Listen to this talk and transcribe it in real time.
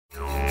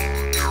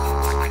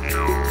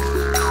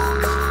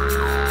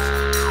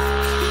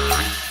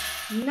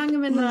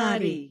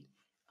party.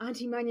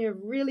 Aunty Munya,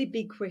 really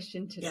big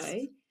question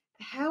today.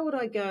 Yes. How would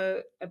I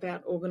go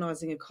about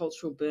organising a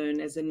cultural burn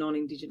as a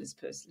non-Indigenous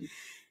person?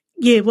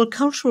 Yeah, well,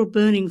 cultural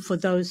burning, for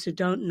those who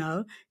don't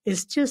know,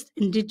 is just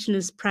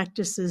Indigenous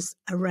practices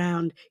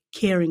around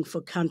caring for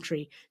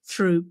country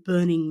through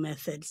burning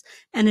methods.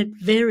 And it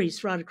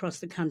varies right across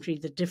the country,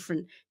 the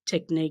different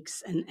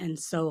techniques and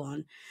so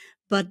on.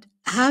 But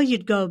how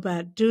you'd go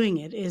about doing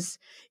it is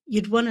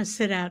you'd want to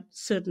set out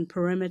certain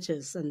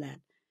parameters and that.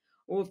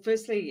 Well,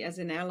 firstly, as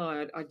an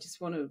ally, I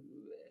just want to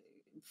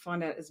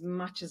find out as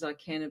much as I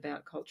can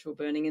about cultural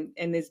burning.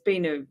 And there's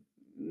been a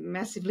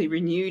massively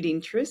renewed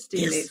interest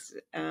in this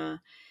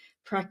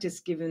practice,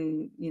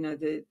 given, you know,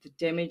 the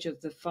damage of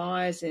the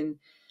fires and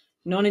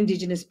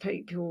non-Indigenous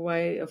people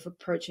way of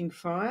approaching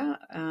fire.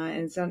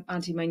 And as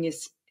Aunty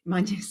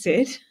Munya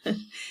said,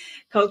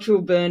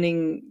 cultural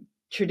burning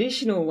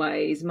traditional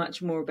way is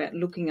much more about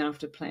looking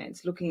after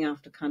plants, looking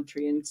after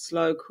country, and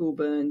slow, cool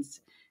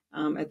burns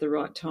at the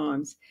right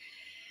times.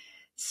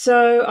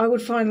 So I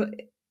would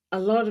find a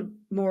lot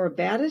more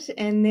about it,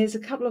 and there's a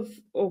couple of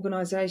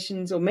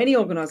organisations, or many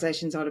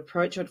organisations I'd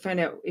approach. I'd find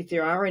out if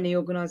there are any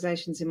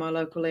organisations in my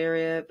local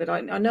area, but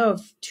I know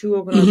of two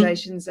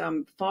organisations,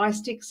 Fire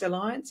Sticks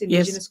Alliance,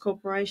 Indigenous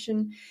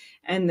Corporation,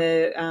 and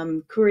the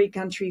Koori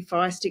Country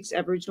Fire Sticks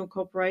Aboriginal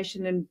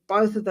Corporation, and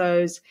both of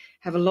those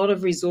have a lot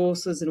of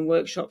resources and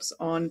workshops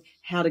on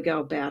how to go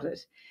about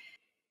it.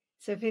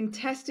 So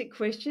fantastic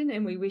question,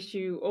 and we wish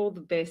you all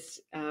the best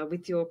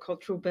with your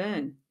cultural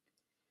burn.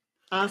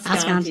 Ask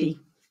Aunty. Aunty.